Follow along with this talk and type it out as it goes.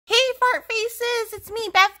smart faces, it's me,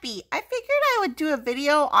 BevBee. I figured I would do a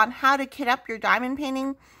video on how to kit up your diamond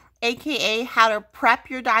painting, aka how to prep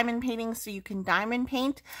your diamond painting so you can diamond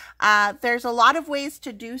paint. There's a lot of ways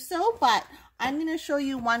to do so, but I'm going to show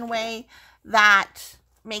you one way that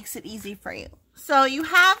makes it easy for you. So you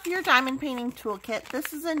have your diamond painting toolkit.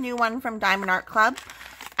 This is a new one from Diamond Art Club,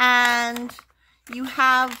 and you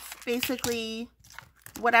have basically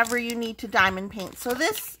whatever you need to diamond paint. So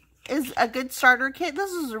this is a good starter kit.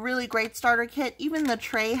 This is a really great starter kit. Even the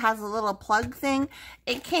tray has a little plug thing.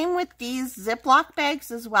 It came with these Ziploc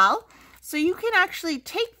bags as well. So you can actually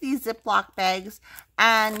take these Ziploc bags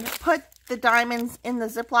and put the diamonds in the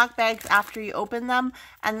Ziploc bags after you open them,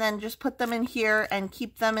 and then just put them in here and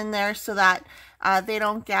keep them in there so that they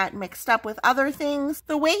don't get mixed up with other things.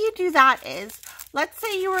 The way you do that is, let's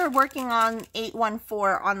say you were working on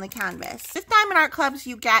 814 on the canvas. With Diamond Art Clubs,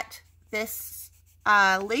 you get this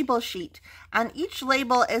label sheet, and each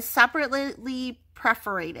label is separately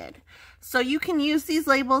perforated. So you can use these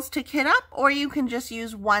labels to kit up, or you can just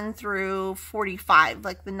use 1 through 45,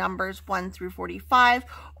 like the numbers 1 through 45,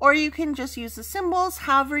 or you can just use the symbols.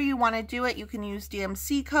 However you want to do it, you can use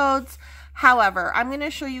DMC codes. However, I'm going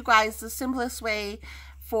to show you guys the simplest way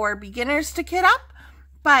for beginners to kit up.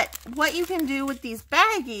 But what you can do with these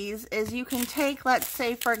baggies is you can take, let's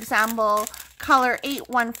say, for example, color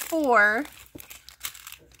 814,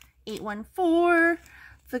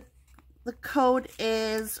 the code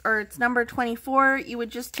is, or it's number 24. You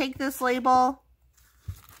would just take this label,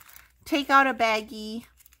 take out a baggie,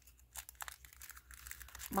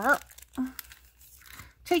 label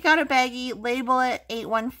it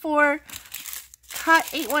 814, cut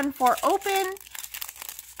 814 open,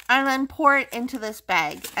 and then pour it into this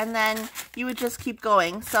bag. And then you would just keep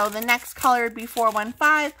going. So the next color would be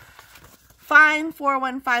 415. Find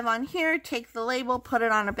 415 on here, take the label, put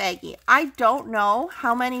it on a baggie. I don't know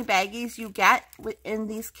how many baggies you get in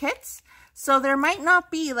these kits. So there might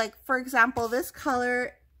not be, like, for example, this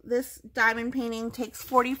color, this diamond painting takes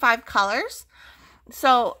 45 colors.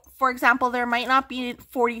 So, for example, there might not be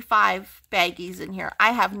 45 baggies in here.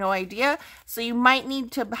 I have no idea. So you might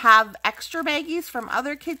need to have extra baggies from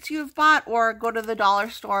other kits you've bought, or go to the dollar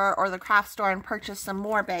store or the craft store and purchase some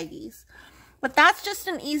more baggies. But that's just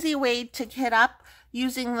an easy way to kit up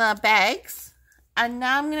using the bags. And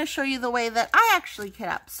now I'm going to show you the way that I actually kit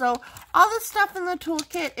up. So all the stuff in the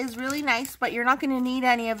toolkit is really nice, but you're not going to need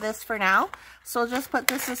any of this for now. So just put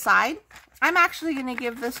this aside. I'm actually going to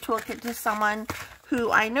give this toolkit to someone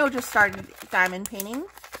who I know just started diamond painting,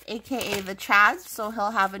 aka the Chaz, so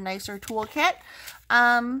he'll have a nicer toolkit.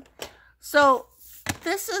 So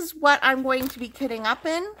this is what I'm going to be kitting up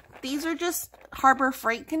in. These are just Harbor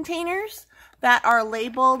Freight containers that are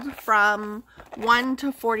labeled from 1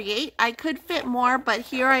 to 48. I could fit more, but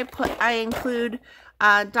here I include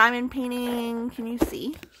diamond painting. Can you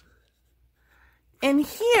see? In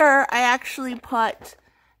here, I actually put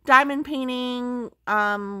diamond painting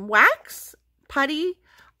wax, putty.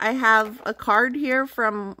 I have a card here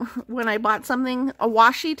from when I bought something, a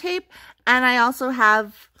washi tape, and I also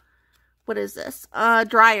have, what is this? A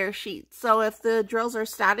dryer sheet. So if the drills are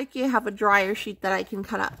static, you have a dryer sheet that I can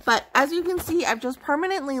cut up. But as you can see, I've just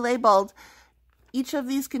permanently labeled each of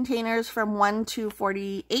these containers from 1 to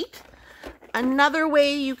 48. Another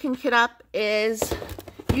way you can kit up is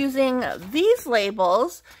using these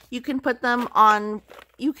labels. You can put them on,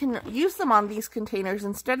 you can use them on these containers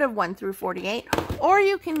instead of 1 through 48, or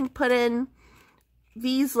you can put in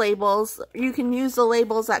these labels. You can use the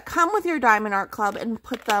labels that come with your Diamond Art Club and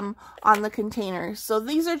put them on the containers. So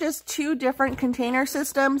these are just 2 different container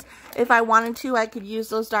systems. If I wanted to, I could use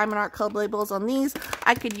those Diamond Art Club labels on these.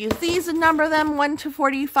 I could use these and number them 1 to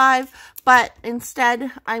 45, but instead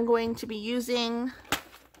I'm going to be using,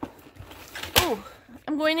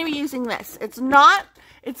 this.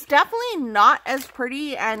 It's definitely not as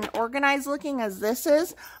pretty and organized looking as this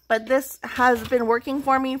is, but this has been working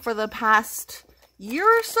for me for the past year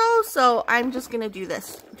or so, so I'm just gonna do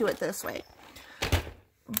it this way.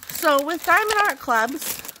 So with Diamond Art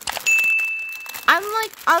Clubs,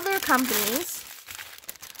 unlike other companies,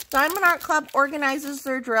 Diamond Art Club organizes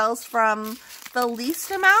their drills from the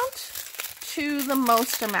least amount to the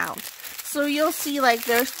most amount. So you'll see, like,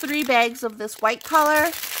 there's 3 bags of this white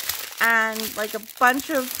color and like a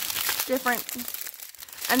bunch of different,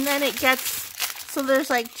 and then it gets, so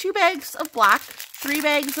there's like 2 bags of black, 3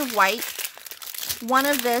 bags of white, 1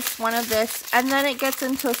 of this, and then it gets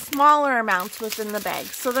into smaller amounts within the bag.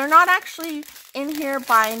 So they're not actually in here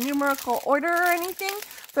by numerical order or anything.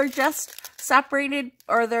 They're just separated,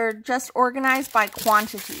 or they're just organized by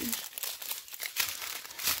quantity.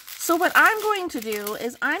 So what I'm going to do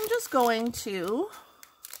is I'm just going to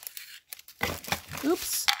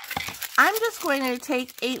Oops. I'm just going to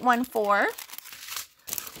take 814,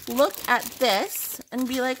 look at this, and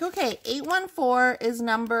be like, okay, 814 is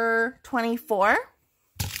number 24.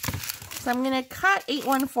 So I'm going to cut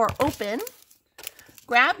 814 open,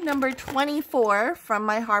 grab number 24 from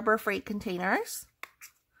my Harbor Freight containers,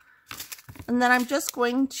 and then I'm just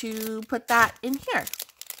going to put that in here.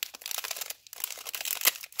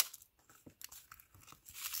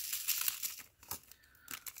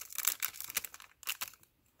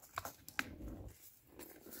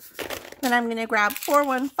 Then I'm going to grab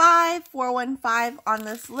 415. 415 on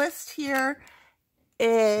this list here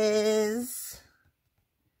is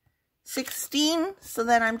 16. So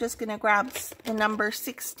then I'm just going to grab the number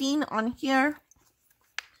 16 on here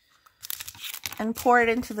and pour it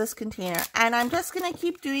into this container. And I'm just going to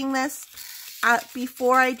keep doing this I'm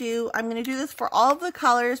going to do this for all of the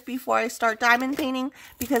colors before I start diamond painting,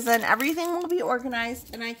 because then everything will be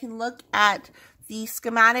organized and I can look at the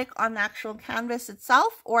schematic on the actual canvas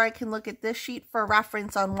itself, or I can look at this sheet for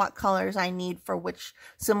reference on what colors I need for which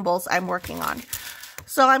symbols I'm working on.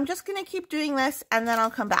 So I'm just going to keep doing this and then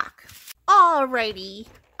I'll come back. Alrighty,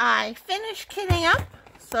 I finished kitting up.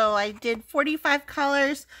 So I did 45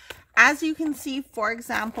 colors. As you can see, for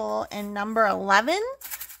example, in number 11,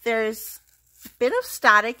 there's a bit of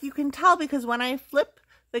static. You can tell because when I flip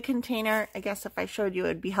the container, I guess if I showed you it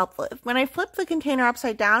would be helpful. When I flip the container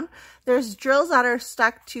upside down, there's drills that are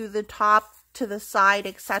stuck to the top, to the side,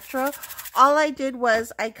 etc. All I did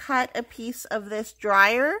was I cut a piece of this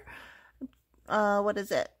dryer,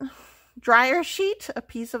 dryer sheet, a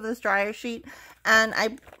piece of this dryer sheet, and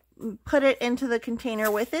I put it into the container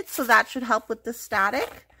with it, so that should help with the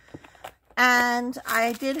static. And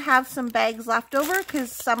I did have some bags left over because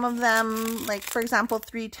some of them, like for example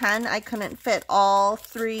 310, I couldn't fit all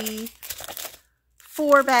 4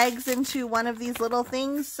 bags into one of these little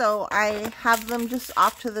things, so I have them just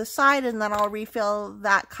off to the side, and then I'll refill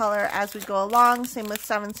that color as we go along. Same with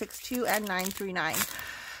 762 and 939.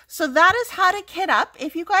 So that is how to kit up.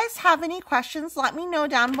 If you guys have any questions, let me know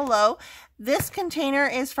down below. This container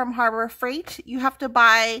is from Harbor Freight. You have to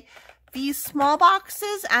buy these small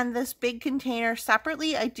boxes and this big container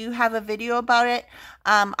separately. I do have a video about it.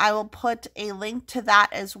 I will put a link to that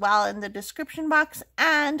as well in the description box.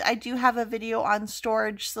 And I do have a video on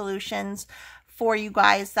storage solutions for you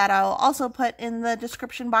guys that I'll also put in the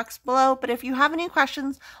description box below. But if you have any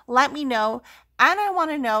questions, let me know. And I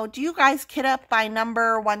want to know, do you guys kit up by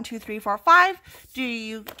number 1, 2, 3, 4, 5? Do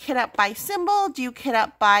you kit up by symbol? Do you kit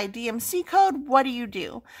up by DMC code? What do you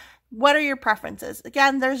do? What are your preferences?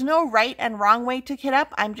 Again, there's no right and wrong way to kit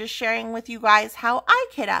up. I'm just sharing with you guys how I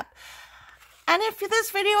kit up. And if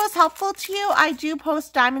this video is helpful to you, I do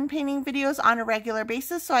post diamond painting videos on a regular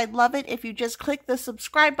basis, so I'd love it if you just click the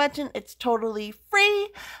subscribe button. It's totally free.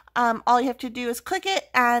 All you have to do is click it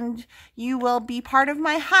and you will be part of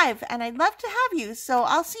my hive, and I'd love to have you. So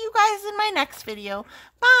I'll see you guys in my next video.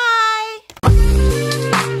 Bye!